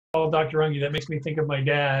Dr. Runge. That makes me think of my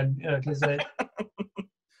dad because Well,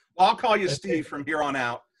 I'll call you I Steve think from here on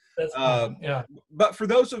out. that's fine. Yeah. But for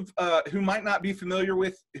those of who might not be familiar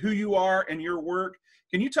with who you are and your work,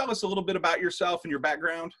 can you tell us a little bit about yourself and your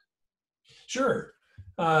background? Sure.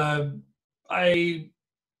 I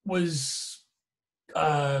was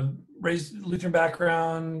raised Lutheran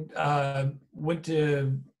background, went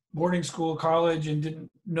to boarding school, college, and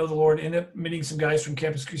didn't know the Lord. Ended up meeting some guys from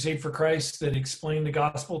Campus Crusade for Christ that explained the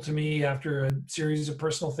gospel to me after a series of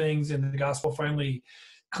personal things, and the gospel finally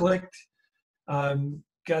clicked.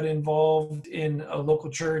 Got involved in a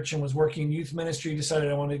local church and was working in youth ministry,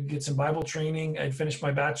 decided I wanted to get some Bible training. I'd finished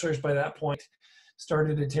my bachelor's by that point,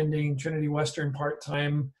 started attending Trinity Western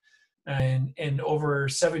part-time, and over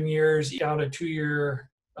 7 years, got a 2-year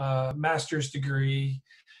master's degree,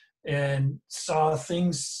 and saw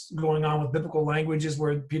things going on with biblical languages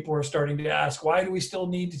where people are starting to ask, why do we still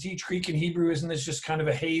need to teach Greek and Hebrew? Isn't this just kind of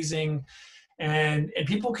a hazing? And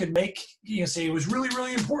people could make, say it was really,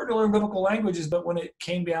 really important to learn biblical languages, but when it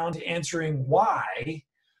came down to answering why,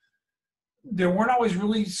 there weren't always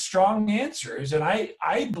really strong answers. And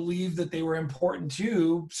I believe that they were important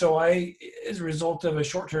too. So I, as a result of a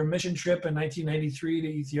short-term mission trip in 1993 to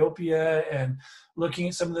Ethiopia and looking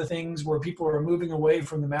at some of the things where people are moving away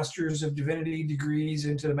from the Masters of Divinity degrees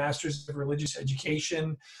into the Masters of Religious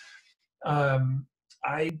Education,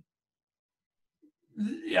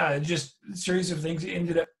 just a series of things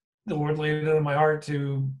ended up, the Lord laid it on my heart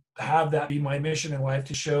to have that be my mission in life,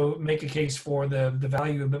 to make a case for the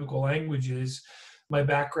value of biblical languages. My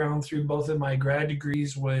background through both of my grad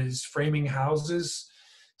degrees was framing houses.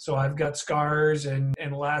 So I've got scars and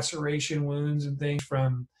laceration wounds and things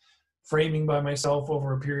from framing by myself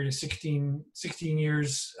over a period of 16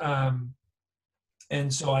 years.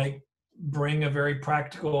 And so I bring a very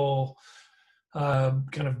practical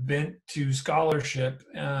kind of bent to scholarship,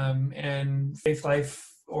 and Faith Life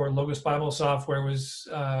or Logos Bible Software was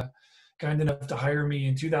kind enough to hire me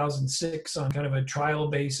in 2006 on kind of a trial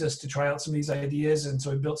basis to try out some of these ideas. And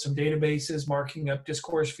so I built some databases, marking up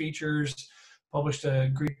discourse features, published a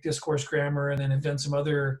Greek discourse grammar, and then have done some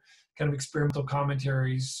other kind of experimental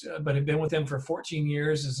commentaries, but have been with them for 14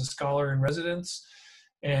 years as a scholar in residence.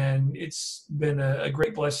 And it's been a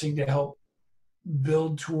great blessing to help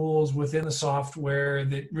build tools within the software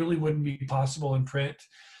that really wouldn't be possible in print,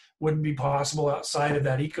 wouldn't be possible outside of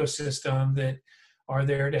that ecosystem, that are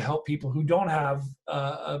there to help people who don't have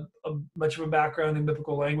a much of a background in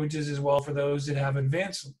biblical languages, as well for those that have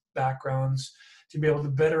advanced backgrounds to be able to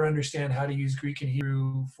better understand how to use Greek and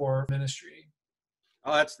Hebrew for ministry.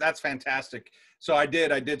 Oh, that's fantastic. So I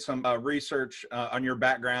did some research on your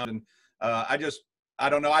background, and I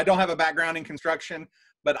don't know, I don't have a background in construction,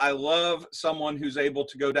 but I love someone who's able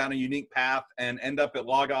to go down a unique path and end up at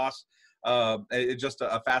Logos. It's just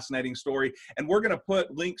a fascinating story. And we're going to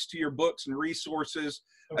put links to your books and resources.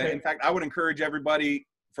 Okay. In fact, I would encourage everybody,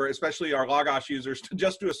 especially our Logos users, to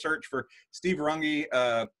just do a search for Steve Runge,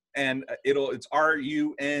 and it's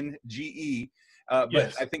Runge. But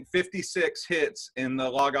Yes. I think 56 hits in the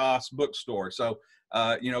Logos bookstore. So,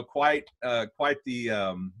 quite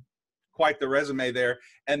the resume there.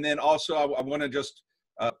 And then also I want to just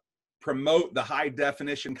promote the high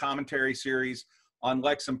definition commentary series on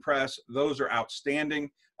Lex and Press. Those are outstanding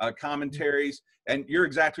commentaries. And you're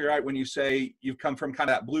exactly right when you say you've come from kind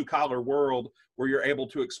of that blue collar world where you're able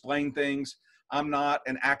to explain things. I'm not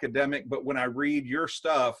an academic, but when I read your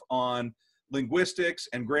stuff on linguistics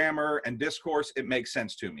and grammar and discourse, it makes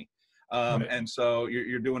sense to me. Right. And so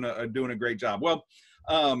you're doing a great job. Well,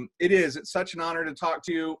 it's such an honor to talk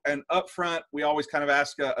to you. And up front, we always kind of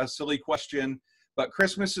ask a silly question, but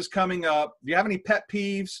Christmas is coming up. Do you have any pet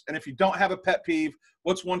peeves? And if you don't have a pet peeve,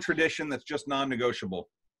 what's one tradition that's just non-negotiable?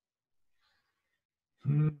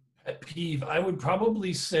 Pet peeve, I would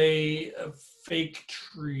probably say a fake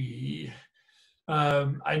tree.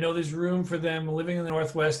 I know there's room for them living in the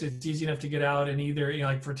Northwest. It's easy enough to get out, and either,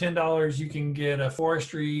 like for $10, you can get a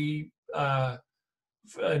forestry, a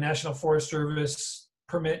National Forest Service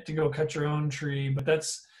permit to go cut your own tree. But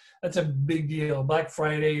that's a big deal. Black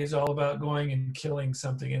Friday is all about going and killing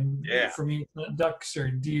something. And for me, it's not ducks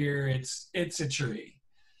or deer. It's a tree.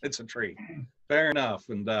 It's a tree. Fair enough.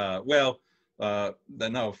 And no,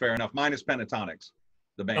 fair enough. Mine is Pentatonics,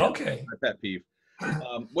 the band. Okay. My pet peeve.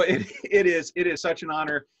 Well, it is such an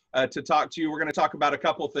honor to talk to you. We're going to talk about a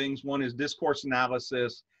couple of things. One is discourse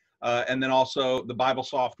analysis, and then also the Bible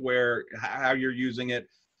software, how you're using it.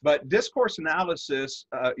 But discourse analysis,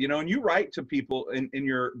 and you write to people in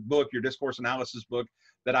your book, your discourse analysis book,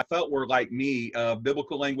 that I felt were like me.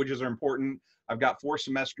 Biblical languages are important. I've got 4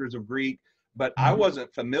 semesters of Greek, but I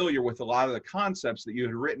wasn't familiar with a lot of the concepts that you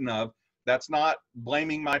had written of. That's not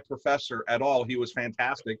blaming my professor at all. He was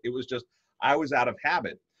fantastic. It was just, I was out of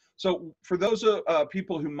habit. So for those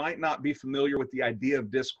people who might not be familiar with the idea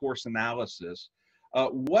of discourse analysis,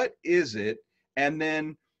 what is it? And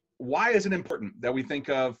then why is it important that we think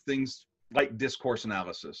of things like discourse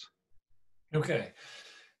analysis? Okay.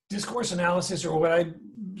 Discourse analysis, or what I,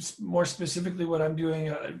 more specifically what I'm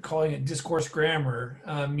doing, calling it discourse grammar,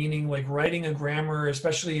 meaning like writing a grammar,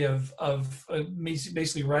 especially of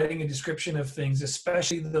basically writing a description of things,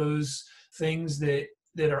 especially those things that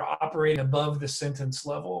are operating above the sentence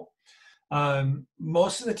level.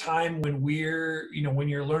 Most of the time when when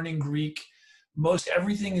you're learning Greek, most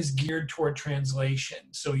everything is geared toward translation.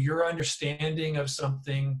 So your understanding of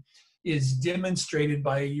something is demonstrated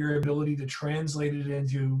by your ability to translate it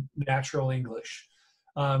into natural English.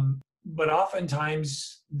 But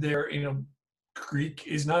oftentimes Greek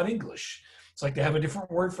is not English. It's like they have a different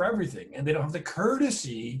word for everything, and they don't have the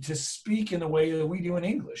courtesy to speak in the way that we do in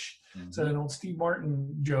English. Mm-hmm. So an old Steve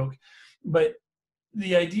Martin joke. But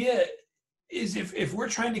the idea is if we're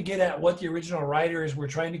trying to get at what the original writers were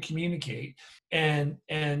trying to communicate and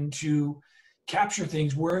to capture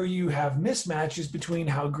things where you have mismatches between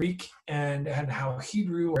how Greek and how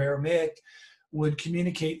Hebrew or Aramaic would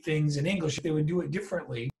communicate things in English, if they would do it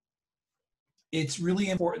differently, it's really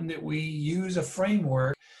important that we use a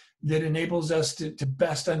framework that enables us to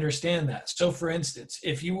best understand that. So for instance,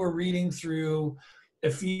 if you were reading through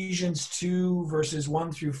Ephesians 2 verses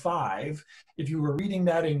 1 through 5, if you were reading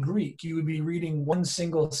that in Greek, you would be reading one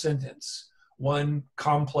single sentence, one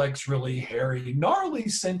complex, really hairy, gnarly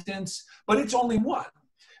sentence, but it's only one.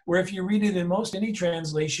 Where if you read it in most any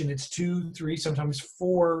translation, it's 2, 3, sometimes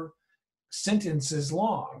 4 sentences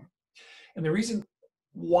long. And the reason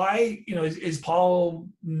why, is Paul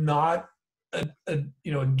not a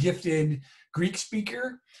gifted Greek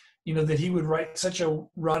speaker, that he would write such a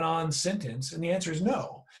run-on sentence? And the answer is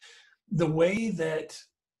no. The way that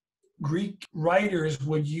Greek writers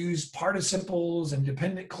would use participles and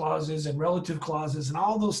dependent clauses and relative clauses and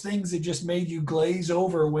all those things that just made you glaze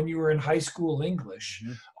over when you were in high school English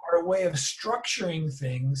are a way of structuring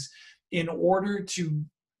things in order to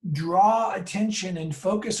draw attention and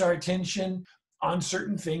focus our attention on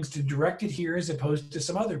certain things, to direct it here as opposed to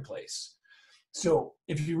some other place. So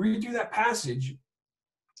if you read through that passage,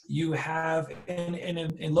 you have,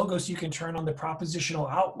 in Logos, you can turn on the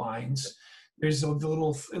propositional outlines. There's the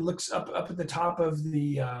little, it looks up at the top of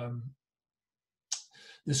the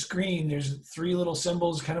screen. There's 3 little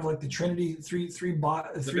symbols, kind of like the Trinity, three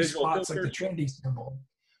spots like the Trinity symbol.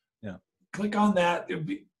 Yeah. Click on that.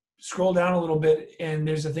 Scroll down a little bit, and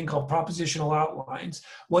there's a thing called propositional outlines.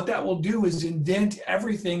 What that will do is indent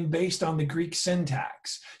everything based on the Greek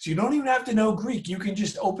syntax. So you don't even have to know Greek. You can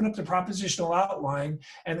just open up the propositional outline,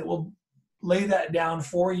 and it will lay that down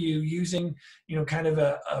for you using, kind of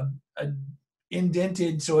a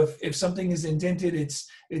indented. So if something is indented,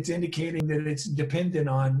 it's indicating that it's dependent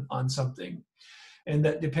on something, and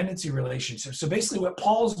that dependency relationship. So basically what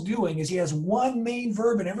Paul's doing is he has one main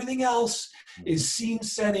verb, and everything else is scene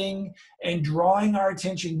setting and drawing our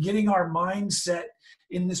attention, getting our mind set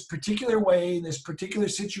in this particular way, in this particular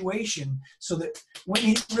situation, so that when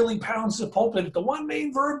he really pounds the pulpit at the one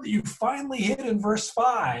main verb that you finally hit in verse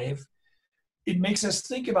 5, it makes us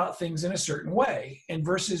think about things in a certain way. And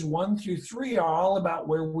verses 1 through 3 are all about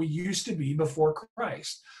where we used to be before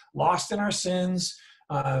Christ, lost in our sins,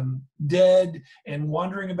 dead and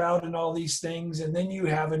wandering about and all these things. And then you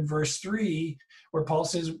have in verse 3 where Paul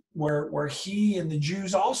says where he and the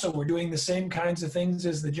Jews also were doing the same kinds of things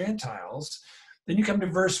as the Gentiles. Then you come to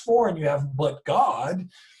verse 4 and you have but God,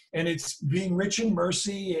 and it's being rich in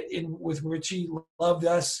mercy with which he loved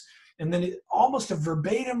us. And then almost a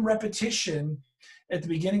verbatim repetition at the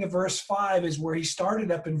beginning of verse 5 is where he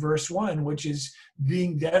started up in verse 1, which is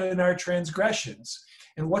being dead in our transgressions.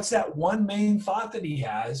 And what's that one main thought that he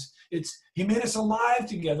has? It's he made us alive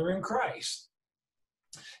together in Christ.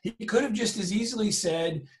 He could have just as easily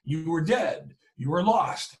said, you were dead, you were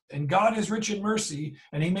lost, and God is rich in mercy,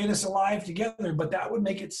 and he made us alive together. But that would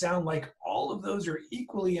make it sound like all of those are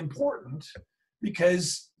equally important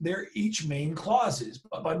because they're each main clauses.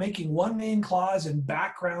 But by making one main clause and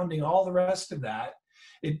backgrounding all the rest of that,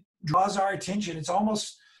 it draws our attention. It's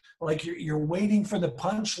almost like you're waiting for the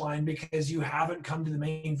punchline because you haven't come to the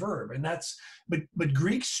main verb. And that's, but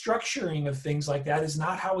Greek structuring of things like that is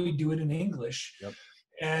not how we do it in English. Yep.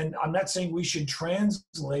 And I'm not saying we should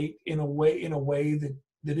translate in a way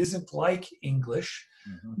that isn't like English.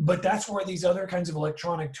 Mhm. But that's where these other kinds of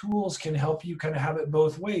electronic tools can help you kind of have it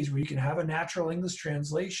both ways, where you can have a natural English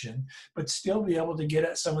translation, but still be able to get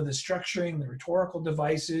at some of the structuring, the rhetorical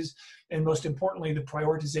devices, and most importantly, the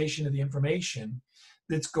prioritization of the information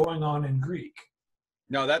that's going on in Greek.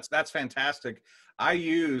 No, that's fantastic. I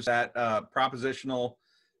use that propositional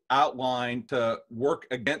outline to work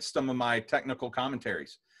against some of my technical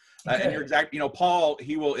commentaries. And you're exact. Paul,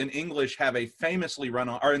 he will in English have a famously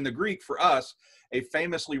run-on, or in the Greek for us, a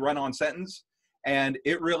famously run-on sentence, and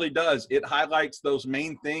it really does. It highlights those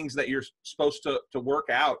main things that you're supposed to work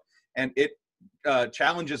out, and it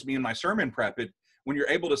challenges me in my sermon prep. When you're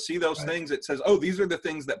able to see those things, it says, "Oh, these are the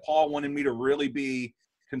things that Paul wanted me to really be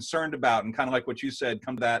concerned about," and kind of like what you said,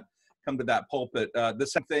 come to that pulpit. The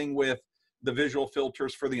same thing with the visual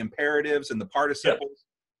filters for the imperatives and the participles.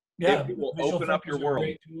 Yeah, it will open up your world.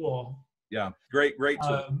 Great tool. Yeah, great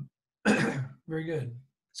tool. Very good.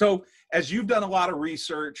 So, as you've done a lot of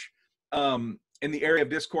research in the area of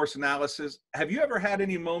discourse analysis, have you ever had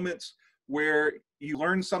any moments where you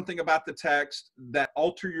learned something about the text that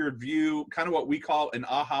alter your view, kind of what we call an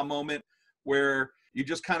aha moment, where you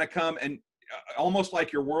just kind of come and almost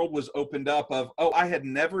like your world was opened up of, oh, I had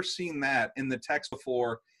never seen that in the text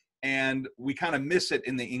before, and we kind of miss it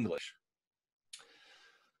in the English?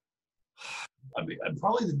 I mean,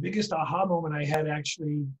 probably the biggest aha moment I had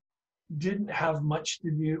actually didn't have much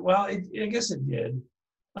to do. Well, I guess it did.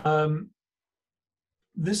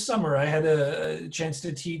 This summer, I had a chance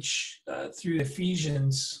to teach through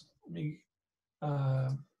Ephesians. Let me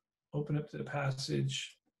open up to the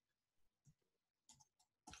passage.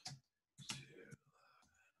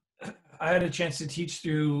 I had a chance to teach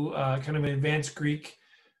through kind of an advanced Greek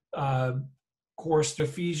course to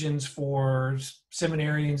Ephesians for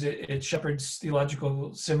seminarians at Shepherd's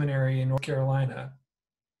Theological Seminary in North Carolina.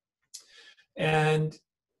 And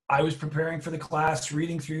I was preparing for the class,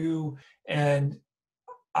 reading through, and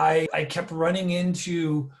I kept running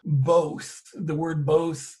into the word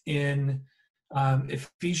both in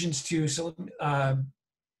Ephesians 2. So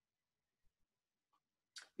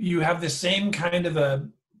you have the same kind of a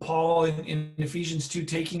Paul in Ephesians 2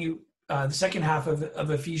 taking you, the second half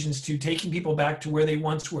of Ephesians 2, taking people back to where they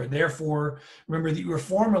once were. Therefore, remember that you were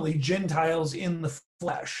formerly Gentiles in the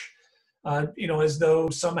flesh. As though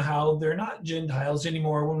somehow they're not Gentiles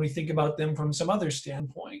anymore when we think about them from some other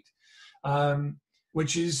standpoint,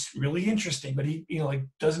 which is really interesting. But he,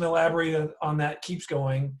 doesn't elaborate on that. Keeps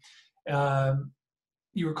going.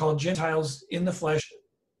 You were called Gentiles in the flesh,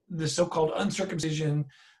 the so-called uncircumcision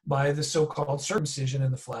by the so-called circumcision in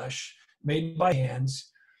the flesh, made by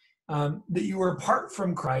hands. That you were apart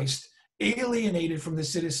from Christ, alienated from the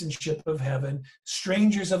citizenship of heaven,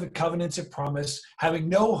 strangers of the covenants of promise, having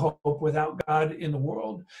no hope without God in the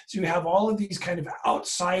world. So you have all of these kind of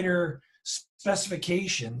outsider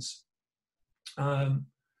specifications.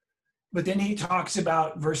 But then he talks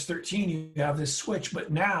about verse 13, you have this switch,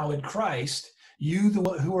 but now in Christ, you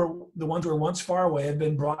who are the ones who were once far away have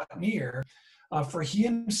been brought near, for he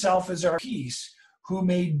himself is our peace, who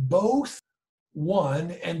made both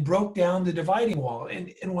one and broke down the dividing wall.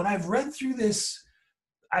 And when I've read through this,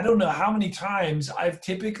 I don't know how many times I've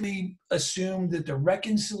typically assumed that the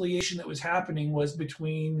reconciliation that was happening was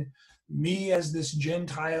between me as this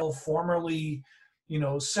Gentile, formerly,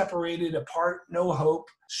 separated, apart, no hope,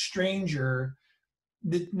 stranger,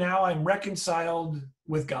 that now I'm reconciled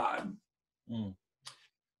with God.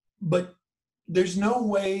 But there's no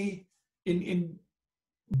way in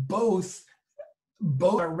both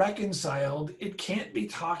are reconciled. It can't be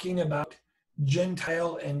talking about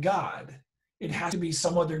Gentile and God. It has to be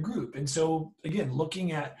some other group. And so again,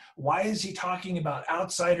 looking at why is he talking about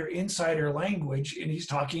outsider, insider language, and he's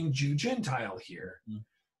talking Jew Gentile here.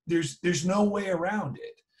 There's no way around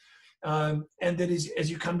it. And that is,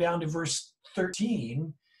 as you come down to verse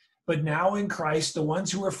 13, but now in Christ, the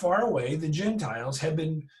ones who are far away, the Gentiles, have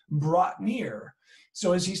been brought near.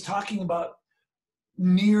 So as he's talking about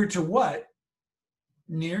near to what?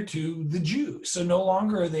 Near to the Jews. So no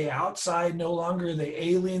longer are they outside, no longer are they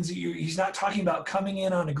aliens. He's not talking about coming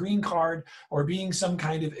in on a green card or being some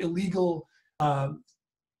kind of illegal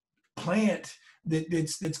plant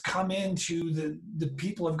that's come into the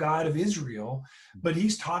people of God of Israel, but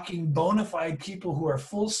he's talking bona fide people who are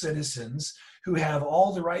full citizens, who have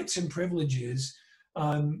all the rights and privileges,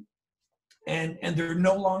 and they're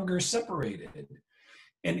no longer separated.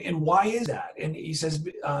 And why is that? And he says,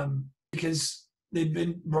 because they've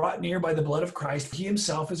been brought near by the blood of Christ. He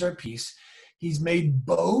himself is our peace. He's made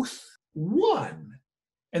both one.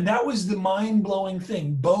 And that was the mind-blowing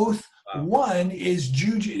thing. Both one is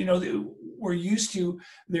Jew. we're used to,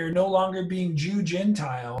 they're no longer being Jew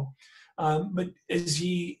Gentile. But as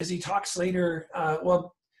he talks later,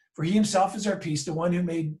 well, for he himself is our peace, the one who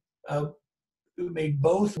made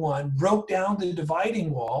both one, broke down the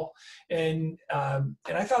dividing wall. And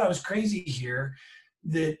I thought I was crazy here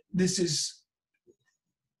that this is,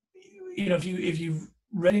 if you've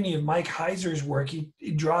read any of Mike Heiser's work,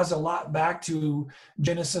 he draws a lot back to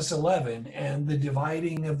Genesis 11 and the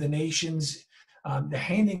dividing of the nations, the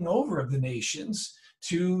handing over of the nations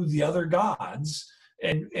to the other gods,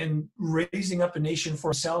 and raising up a nation for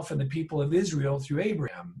himself and the people of Israel through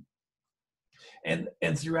Abraham.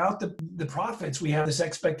 And throughout the prophets, we have this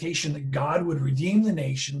expectation that God would redeem the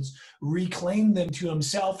nations, reclaim them to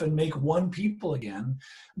himself, and make one people again.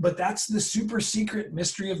 But that's the super secret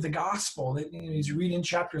mystery of the gospel. That, as you read in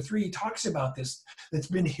chapter 3, he talks about this, that's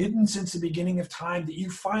been hidden since the beginning of time, that you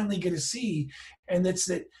finally get to see. And that's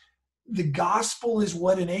that the gospel is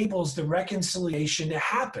what enables the reconciliation to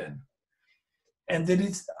happen. And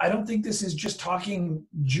that I don't think this is just talking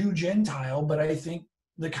Jew-Gentile, but I think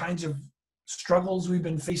the kinds of struggles we've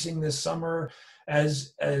been facing this summer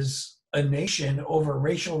as a nation over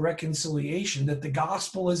racial reconciliation, that the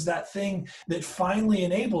gospel is that thing that finally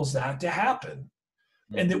enables that to happen.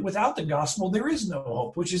 And that without the gospel, there is no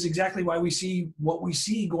hope, which is exactly why we see what we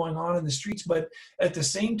see going on in the streets. But at the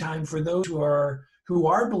same time, for those who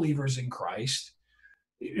are believers in Christ,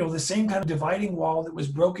 the same kind of dividing wall that was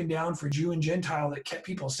broken down for Jew and Gentile that kept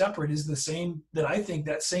people separate is the same, that I think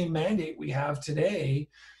that same mandate we have today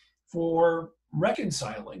for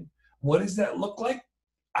reconciling. What does that look like?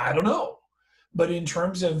 I don't know. But in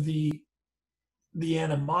terms of the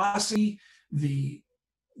animosity, the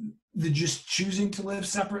just choosing to live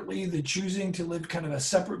separately, the choosing to live kind of a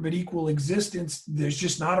separate but equal existence, there's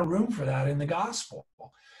just not a room for that in the gospel.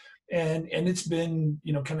 And it's been,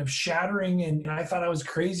 kind of shattering. And I thought I was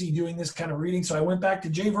crazy doing this kind of reading. So I went back to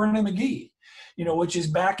J. Vernon McGee, which is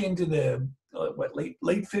back into the late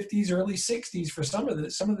 50s, early 60s for some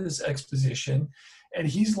of this exposition. And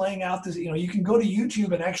he's laying out this, you can go to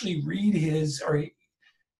YouTube and actually read his or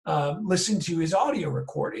listen to his audio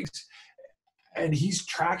recordings. And he's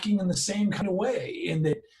tracking in the same kind of way, in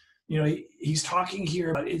that, he's talking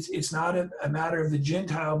here about it's not a matter of the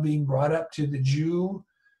Gentile being brought up to the Jew,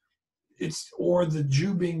 or the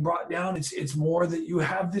Jew being brought down. It's more that you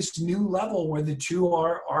have this new level where the two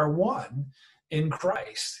are one in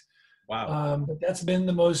Christ. Wow. But that's been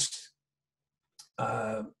the most,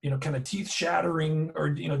 kind of teeth shattering,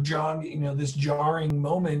 or, this jarring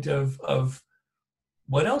moment of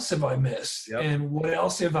what else have I missed? Yep. And what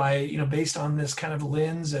else have I, based on this kind of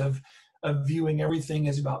lens of viewing everything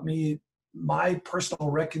as about me, my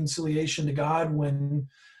personal reconciliation to God, when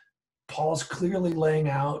Paul's clearly laying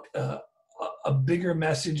out a bigger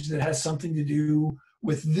message that has something to do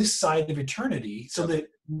with this side of eternity, so that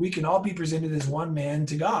we can all be presented as one man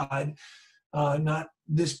to God, not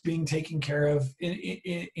this being taken care of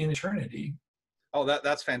in eternity. Oh,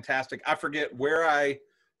 that's fantastic. I forget where I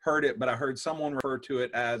heard it, but I heard someone refer to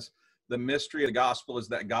it as the mystery of the gospel is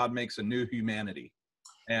that God makes a new humanity.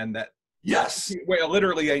 And that, yes, we're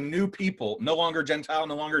literally a new people, no longer Gentile,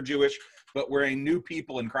 no longer Jewish, but we're a new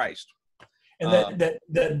people in Christ. And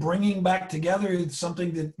that bringing back together is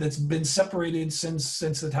something that's been separated since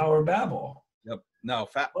the Tower of Babel. Yep. No,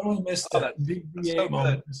 totally missed that big BA so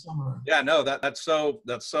moment this summer. Yeah, no, that's so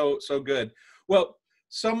good. Well,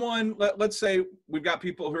 someone, let's say we've got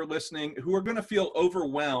people who are listening who are going to feel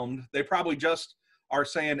overwhelmed. They probably just are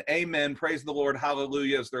saying amen, praise the Lord,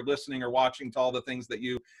 hallelujah, as they're listening or watching to all the things that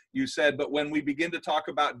you said. But when we begin to talk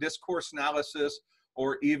about discourse analysis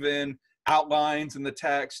or even outlines in the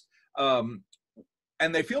text,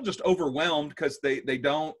 and they feel just overwhelmed because they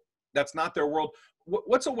don't, that's not their world.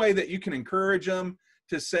 What's a way that you can encourage them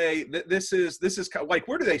to say that this is like,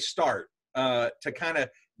 where do they start to kind of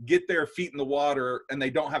get their feet in the water and they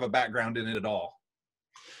don't have a background in it at all?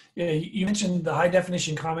 Yeah, you mentioned the high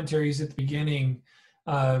definition commentaries at the beginning.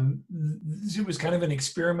 It was kind of an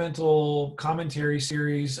experimental commentary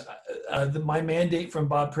series. My mandate from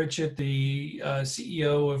Bob Pritchett, the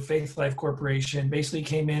CEO of Faith Life Corporation, basically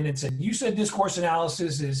came in and said, you said discourse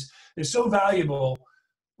analysis is so valuable.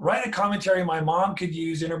 Write a commentary my mom could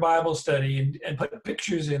use in her Bible study and put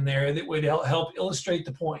pictures in there that would help illustrate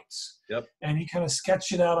the points. Yep. And he kind of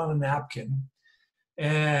sketched it out on a napkin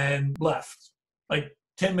and left, like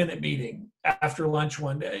 10-minute meeting after lunch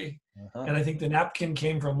one day. Uh-huh. And I think the napkin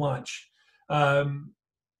came from lunch. So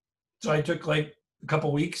I took like a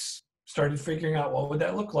couple weeks, started figuring out what would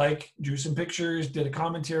that look like, drew some pictures, did a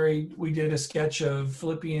commentary. We did a sketch of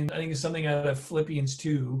Philippians, I think it's something out of Philippians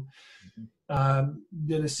 2.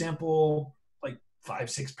 Did a sample, like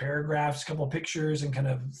 5-6 paragraphs, a couple of pictures, and kind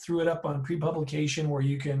of threw it up on pre-publication where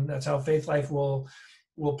you can, that's how Faith Life will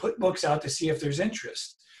put books out to see if there's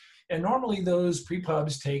interest. And normally those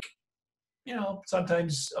pre-pubs take,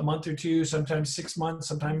 sometimes a month or two, sometimes 6 months,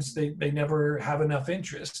 sometimes they never have enough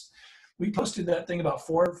interest. We posted that thing about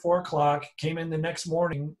 4 o'clock, came in the next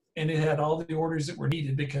morning, and it had all the orders that were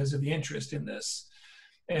needed because of the interest in this.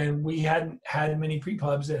 And we hadn't had many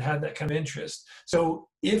pre-pubs that had that kind of interest. So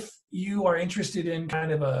if you are interested in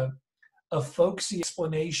kind of a folksy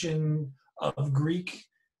explanation of Greek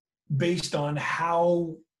based on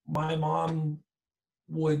how my mom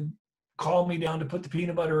would call me down to put the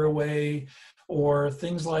peanut butter away or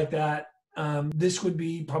things like that, this would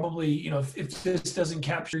be probably, if this doesn't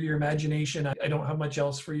capture your imagination, I don't have much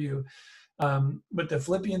else for you. But the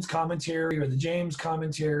Philippians commentary or the James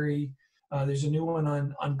commentary, there's a new one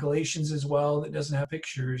on Galatians as well that doesn't have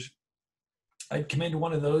pictures. I'd commend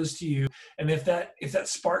one of those to you. And if that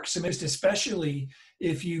sparks some interest, especially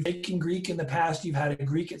if you've taken Greek in the past, you've had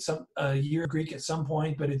a year of Greek at some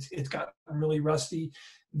point, but it's gotten really rusty.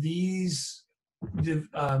 These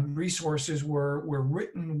resources were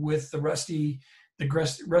written with the rusty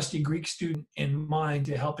Greek student in mind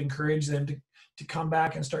to help encourage them to come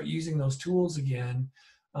back and start using those tools again.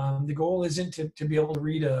 The goal isn't to be able to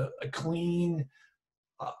read a clean,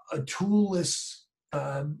 a toolless,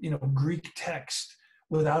 Greek text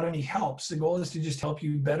without any helps. The goal is to just help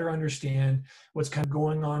you better understand what's kind of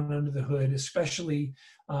going on under the hood, especially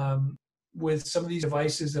with some of these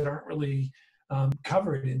devices that aren't really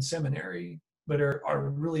covered in seminary, but are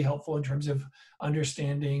really helpful in terms of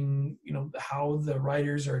understanding, how the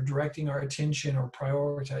writers are directing our attention or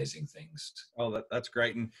prioritizing things. Oh, that's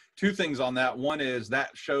great. And 2 things on that. One is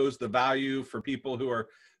that shows the value for people who are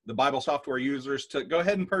the Bible software users to go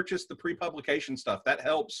ahead and purchase the pre-publication stuff. That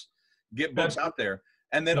helps get books out there.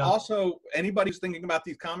 And then also anybody who's thinking about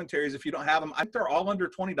these commentaries, if you don't have them, I think they're all under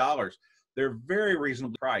 $20. They're very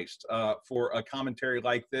reasonably priced for a commentary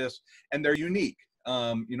like this, and they're unique.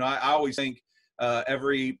 I always think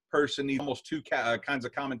every person needs almost 2 kinds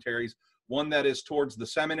of commentaries, one that is towards the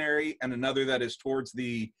seminary and another that is towards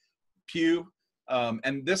the pew.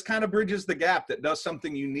 And this kind of bridges the gap, that does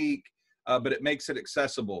something unique, but it makes it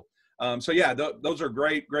accessible. Those are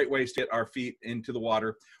great ways to get our feet into the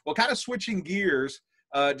water. Well, kind of switching gears,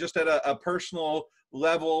 just at a personal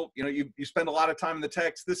level, you spend a lot of time in the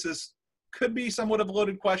text. This could be somewhat of a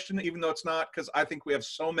loaded question, even though it's not, because I think we have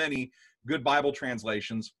so many good Bible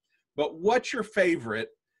translations. But what's your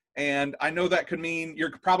favorite? And I know that could mean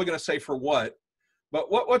you're probably going to say for what, but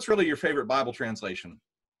what's really your favorite Bible translation?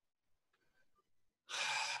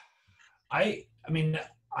 I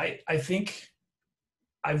think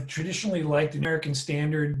I've traditionally liked American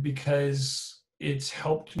Standard because it's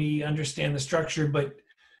helped me understand the structure, but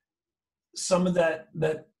some of that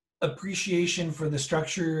appreciation for the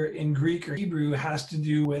structure in Greek or Hebrew has to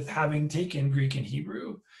do with having taken Greek and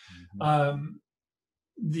Hebrew. Mm-hmm.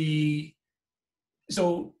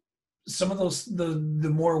 So some of those, the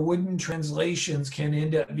more wooden translations can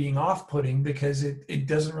end up being off-putting because it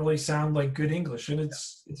doesn't really sound like good English, and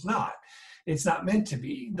it's not meant to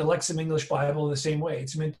be. The Lexham English Bible the same way.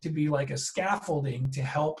 It's meant to be like a scaffolding to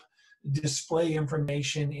help display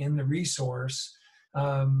information in the resource,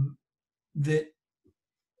 that,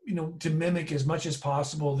 to mimic as much as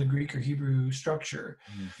possible the Greek or Hebrew structure.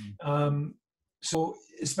 Mm-hmm. So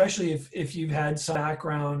especially if you've had some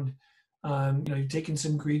background, you've taken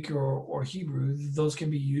some Greek or Hebrew, those can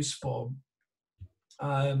be useful.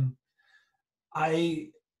 I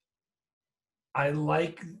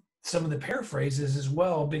like some of the paraphrases as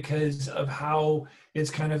well because of how it's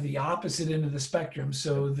kind of the opposite end of the spectrum.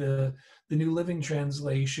 So the New Living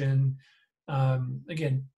Translation,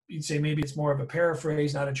 again, you'd say maybe it's more of a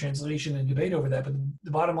paraphrase, not a translation, and debate over that. But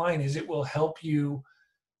the bottom line is it will help you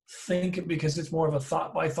think, because it's more of a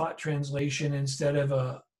thought by thought translation instead of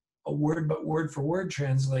a word but word for word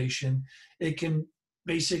translation. It can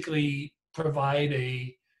basically provide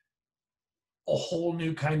a whole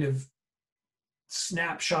new kind of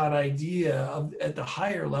snapshot idea at the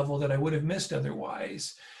higher level that I would have missed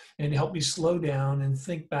otherwise, and help me slow down and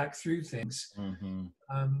think back through things. Mm-hmm.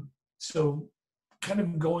 So kind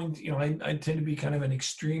of going, I tend to be kind of an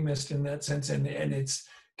extremist in that sense, and it's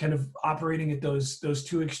kind of operating at those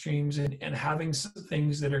 2 extremes and having some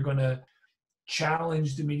things that are going to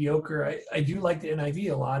challenge the mediocre. I do like the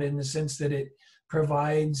NIV a lot in the sense that it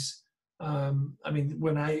provides,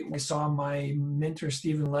 when I saw my mentor,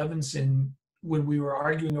 Stephen Levinson, when we were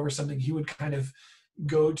arguing over something, he would kind of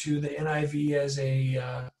go to the NIV as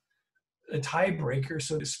a tiebreaker,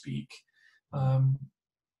 so to speak.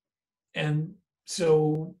 And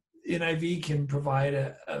so NIV can provide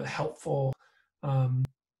a helpful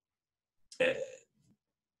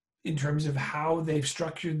in terms of how they've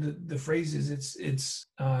structured the phrases. It's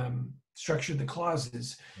structured the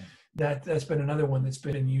clauses. That's been another one that's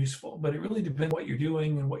been useful. But it really depends what you're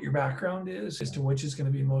doing and what your background is as to which is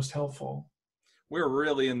going to be most helpful. We're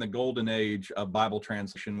really in the golden age of Bible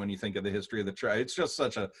translation when you think of the history of the church. It's just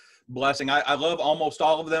such a blessing. I love almost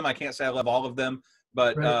all of them. I can't say I love all of them,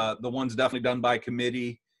 but Right. the ones definitely done by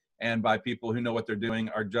committee and by people who know what they're doing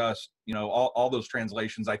are just, all those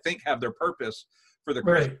translations, I think, have their purpose for the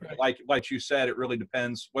Christian. Right. Like you said, it really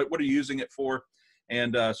depends. What are you using it for?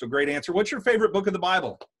 And so great answer. What's your favorite book of the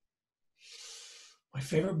Bible? My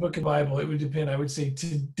favorite book of the Bible, it would depend. I would say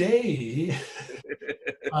today,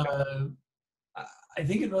 I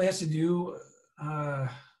think it really has to do, the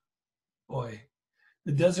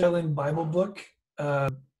Desert Island Bible book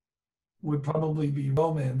would probably be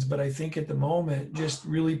Romans, but I think at the moment, just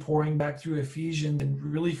really pouring back through Ephesians and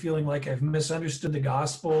really feeling like I've misunderstood the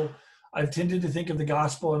gospel. I've tended to think of the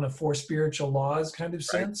gospel in a four spiritual laws kind of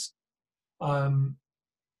sense. And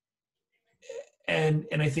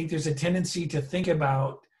I think there's a tendency to think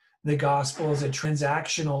about the gospel as a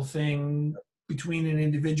transactional thing between an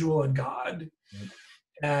individual and God.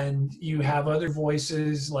 And you have other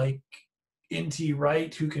voices like N.T.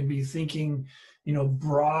 Wright who can be thinking,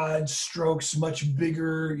 broad strokes, much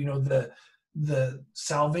bigger, the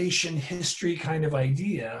salvation history kind of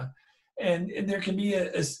idea. And there can be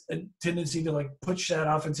a tendency to like push that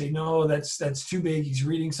off and say, no, that's too big. He's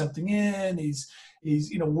reading something in. He's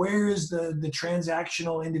where is the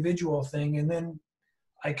transactional individual thing? And then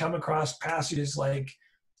I come across passages like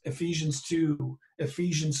Ephesians 2,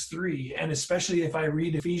 Ephesians 3, and especially if I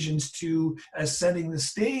read Ephesians 2 as setting the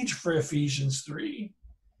stage for Ephesians 3,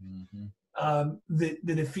 that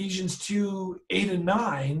Ephesians 2, 8 and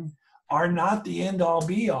 9 are not the end all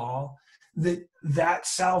be all, that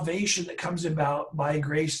salvation that comes about by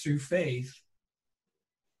grace through faith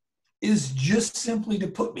is just simply to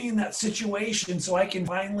put me in that situation so I can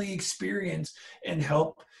finally experience and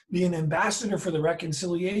help be an ambassador for the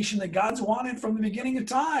reconciliation that God's wanted from the beginning of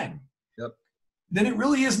time. Yep. Then it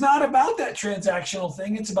really is not about that transactional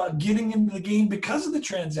thing. It's about getting into the game because of the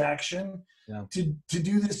transaction to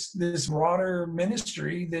do this broader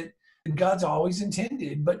ministry that God's always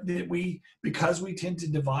intended, but that because we tend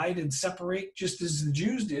to divide and separate just as the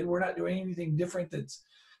Jews did, we're not doing anything different. That's,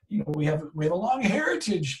 we have a long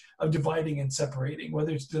heritage of dividing and separating,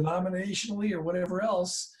 whether it's denominationally or whatever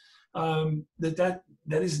else. That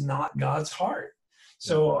is not God's heart.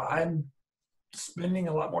 So I'm spending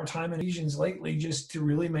a lot more time in Ephesians lately just to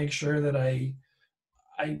really make sure that I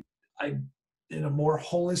more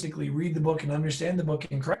holistically read the book and understand the book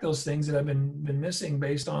and correct those things that I've been missing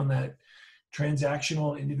based on that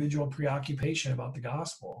transactional individual preoccupation about the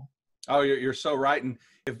gospel. Oh, you're so right. And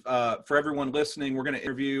if for everyone listening, we're going to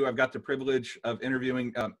interview, I've got the privilege of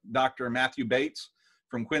interviewing Dr. Matthew Bates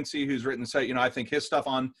from Quincy, who's written, I think his stuff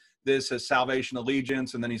on this is Salvation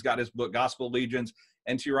Allegiance, and then he's got his book Gospel Allegiance.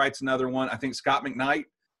 And he writes another one. I think Scott McKnight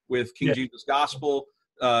with King Jesus Gospel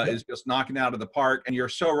is just knocking out of the park. And you're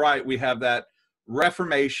so right. We have that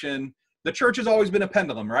Reformation. The church has always been a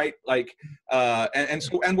pendulum, right? Like,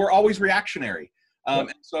 and we're always reactionary.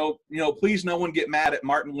 And so, please no one get mad at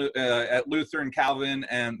at Luther and Calvin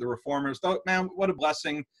and the Reformers. Though, man, what a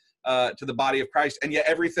blessing to the body of Christ. And yet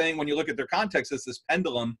everything, when you look at their context, is this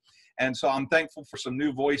pendulum. And so I'm thankful for some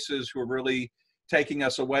new voices who are really taking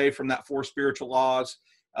us away from that four spiritual laws.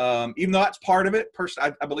 Even though that's part of it,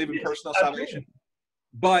 I believe in personal salvation.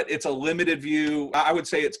 But it's a limited view. I would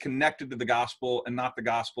say it's connected to the gospel and not the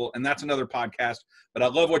gospel. And that's another podcast. But I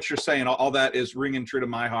love what you're saying. All that is ringing true to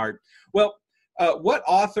my heart. Well, what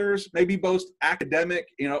authors, maybe both academic,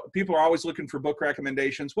 people are always looking for book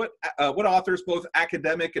recommendations. What authors, both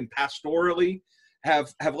academic and pastorally,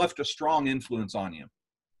 have left a strong influence on you?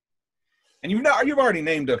 And you've already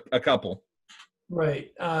named a couple.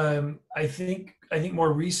 Right. I think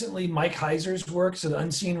more recently, Mike Heiser's work, so The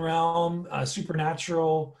Unseen Realm,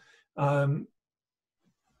 Supernatural.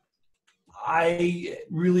 I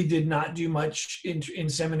really did not do much in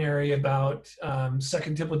seminary about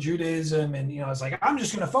Second Temple Judaism, and I was like, I'm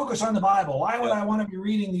just going to focus on the Bible. Why would I want to be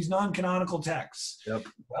reading these non-canonical texts?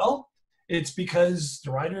 Well, it's because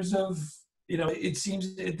the writers of it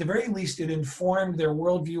seems at the very least it informed their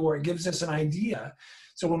worldview, or it gives us an idea.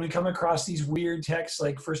 So when we come across these weird texts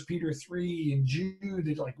like 1 Peter 3 and Jude,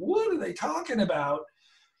 it's like, what are they talking about?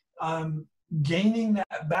 Gaining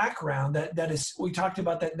that background, that is, we talked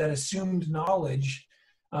about that assumed knowledge,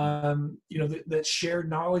 that shared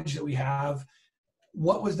knowledge that we have,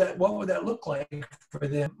 what would that look like for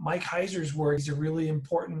them? Mike Heiser's work is a really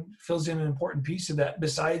important, fills in an important piece of that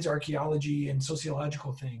besides archaeology and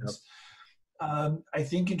sociological things. I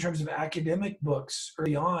think in terms of academic books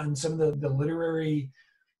early on, some of the literary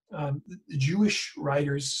the Jewish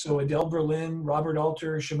writers, so Adele Berlin, Robert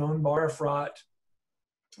Alter, Shimon Bar Efrat,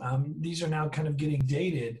 these are now kind of getting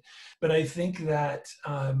dated. But I think that,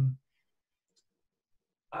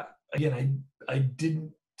 again, I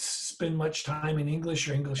didn't spend much time in English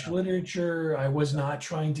or English literature. I was not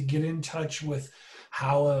trying to get in touch with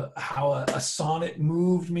how a sonnet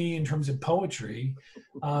moved me in terms of poetry.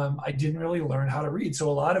 I didn't really learn how to read. So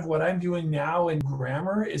a lot of what I'm doing now in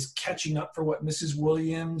grammar is catching up for what Mrs.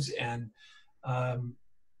 Williams and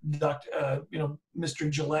Mr.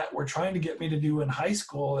 Gillette were trying to get me to do in high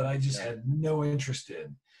school that I just had no interest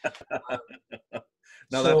in.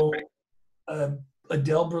 No, so that's great.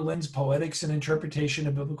 Adele Berlin's Poetics and Interpretation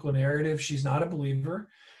of Biblical Narrative, she's not a believer,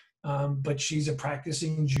 but she's a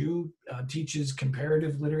practicing Jew, teaches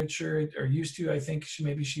comparative literature, or used to. I think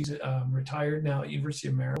she's retired now at University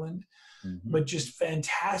of Maryland, but just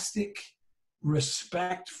fantastic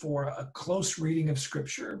respect for a close reading of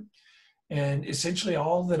Scripture. And essentially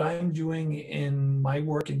all that I'm doing in my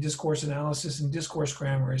work in discourse analysis and discourse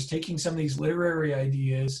grammar is taking some of these literary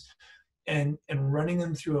ideas and running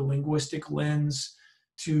them through a linguistic lens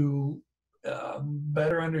to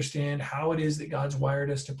better understand how it is that God's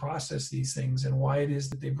wired us to process these things and why it is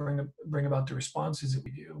that they bring about the responses that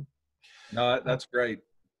we do. No, that's great.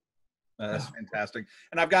 That's fantastic.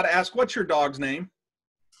 And I've got to ask, what's your dog's name?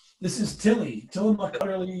 This is Tilly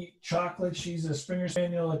McCutterly Chocolate. She's a Springer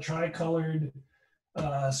Spaniel, a tri-colored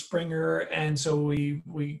Springer. And so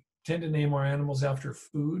we tend to name our animals after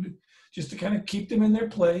food, just to kind of keep them in their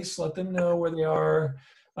place, let them know where they are,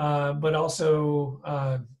 but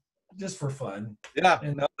also just for fun. Yeah,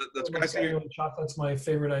 and no, that's great. Chocolate's my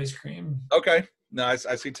favorite ice cream. Okay, no, I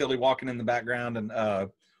see Tilly walking in the background and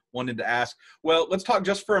wanted to ask. Well, let's talk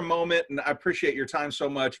just for a moment, and I appreciate your time so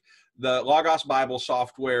much. The Logos Bible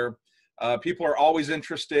software, people are always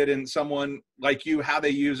interested in someone like you, how they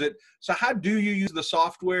use it. So how do you use the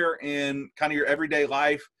software in kind of your everyday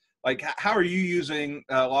life? Like, how are you using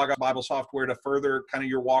Logos Bible software to further kind of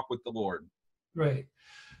your walk with the Lord? Right.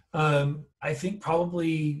 I think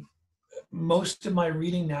probably most of my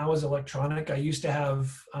reading now is electronic. I used to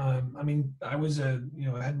have, I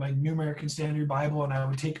had my New American Standard Bible, and I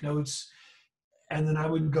would take notes, and then I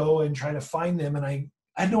would go and try to find them, and I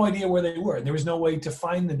had no idea where they were. There was no way to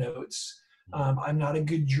find the notes. I'm not a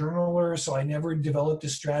good journaler, so I never developed a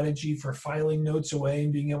strategy for filing notes away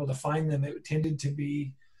and being able to find them. It tended to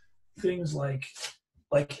be things like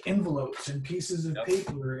envelopes and pieces of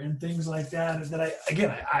paper and things like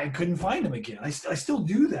that I couldn't find them again. I still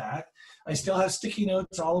do that. I still have sticky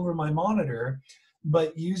notes all over my monitor,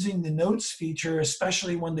 but using the notes feature,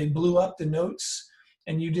 especially when they blew up the notes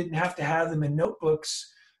and you didn't have to have them in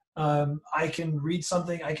notebooks, I can read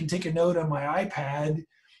something. I can take a note on my iPad.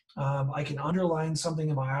 I can underline something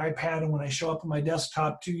in my iPad, and when I show up on my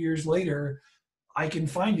desktop 2 years later, I can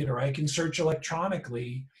find it, or I can search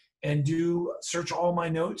electronically and search all my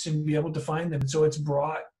notes and be able to find them. And so it's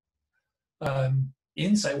brought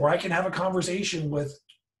insight where I can have a conversation with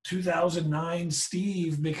 2009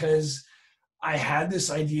 Steve because I had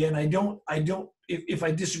this idea, and I don't, if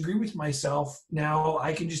I disagree with myself now,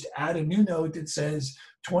 I can just add a new note that says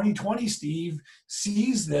 2020 Steve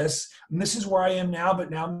sees this, and this is where I am now,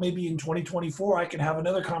 but now maybe in 2024, I can have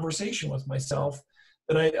another conversation with myself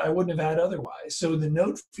that I wouldn't have had otherwise. So the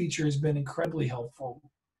note feature has been incredibly helpful.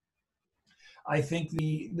 I think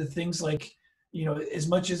the things like, as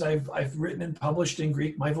much as I've written and published in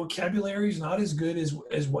Greek, my vocabulary is not as good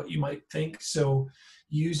as what you might think. So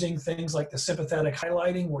using things like the sympathetic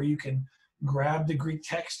highlighting, where you can grab the Greek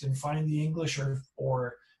text and find the English,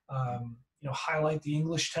 or highlight the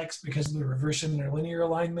English text because of the reverse interlinear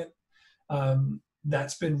alignment,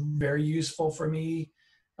 that's been very useful for me.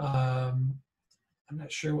 I'm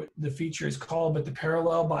not sure what the feature is called, but the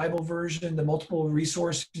parallel Bible version, the multiple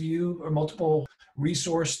resource view or multiple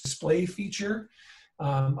resource display feature.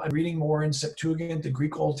 I'm reading more in Septuagint, the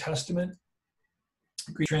Greek Old Testament,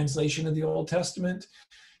 Greek translation of the Old Testament.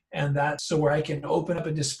 And that's so where I can open up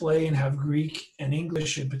a display and have Greek and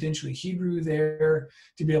English and potentially Hebrew there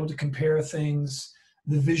to be able to compare things.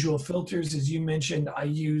 The visual filters, as you mentioned, I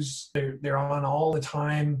use, they're on all the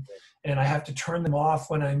time. And I have to turn them off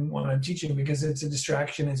when I'm teaching because it's a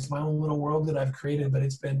distraction. It's my own little world that I've created, but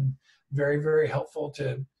it's been very, very helpful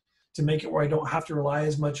to make it where I don't have to rely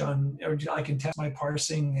as much on, or I can test my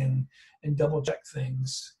parsing and double check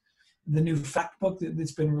things. the new fact book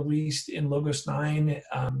that's been released in Logos 9.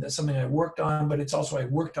 That's something I worked on, but it's also I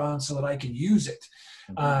worked on so that I can use it.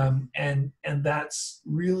 And that's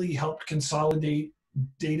really helped consolidate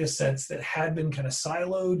data sets that had been kind of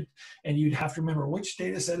siloed, and you'd have to remember which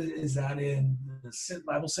data set is that in the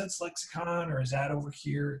Bible Sense lexicon, or is that over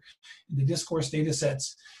here in the Discourse data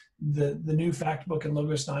sets. The new fact book in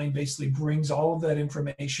Logos 9 basically brings all of that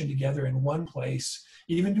information together in one place.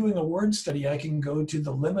 Even doing a word study, I can go to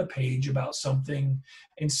the lemma page about something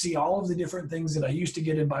and see all of the different things that I used to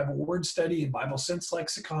get in Bible word study and Bible Sense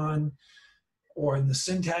lexicon or in the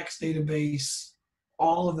syntax database.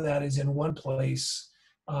 All of that is in one place,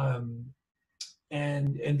 and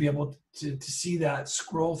be able to see that,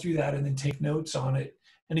 scroll through that, and then take notes on it.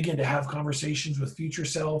 And again, to have conversations with future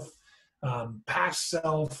self, past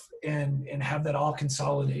self, and have that all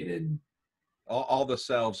consolidated. All the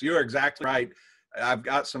selves. You're exactly right. I've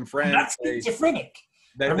got some friends. That's schizophrenic.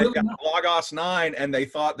 They've got Logos 9, and they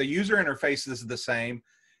thought the user interface is the same.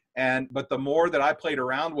 But the more that I played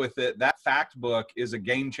around with it, that fact book is a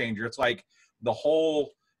game changer. It's like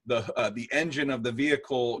the engine of the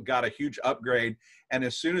vehicle got a huge upgrade. And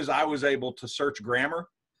as soon as I was able to search grammar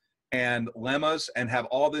and lemmas and have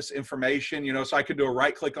all this information, so I could do a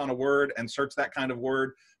right click on a word and search that kind of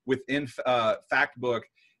word within fact book,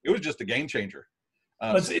 it was just a game changer.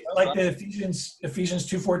 It's like the Ephesians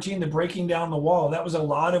 2:14, the breaking down the wall. That was a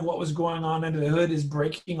lot of what was going on under the hood, is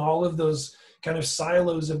breaking all of those kind of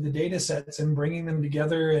silos of the data sets and bringing them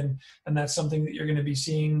together. And that's something that you're going to be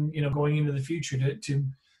seeing, going into the future, to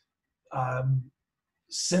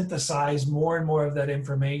synthesize more and more of that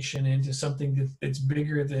information into something that's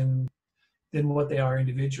bigger than what they are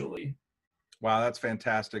individually. Wow, that's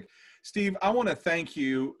fantastic. Steve, I want to thank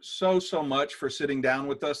you so much for sitting down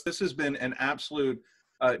with us. This has been an absolute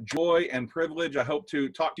joy and privilege. I hope to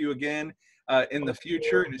talk to you again in the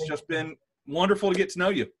future. And it's just been wonderful to get to know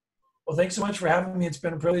you. Well, thanks so much for having me. It's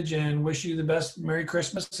been a privilege, and wish you the best. Merry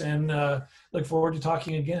Christmas, and look forward to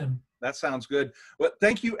talking again. That sounds good. Well,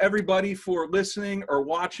 thank you, everybody, for listening or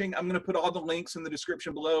watching. I'm going to put all the links in the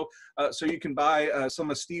description below so you can buy some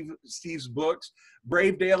of Steve's books.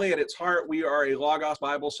 Brave Daily, at its heart, we are a Logos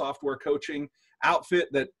Bible software coaching outfit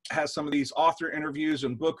that has some of these author interviews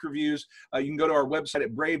and book reviews. You can go to our website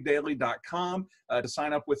at bravedaily.com to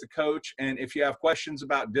sign up with a coach. And if you have questions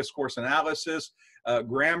about discourse analysis,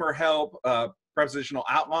 grammar help, prepositional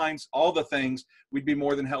outlines, all the things, we'd be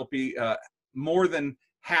more than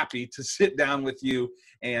happy to sit down with you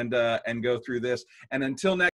and go through this. And until next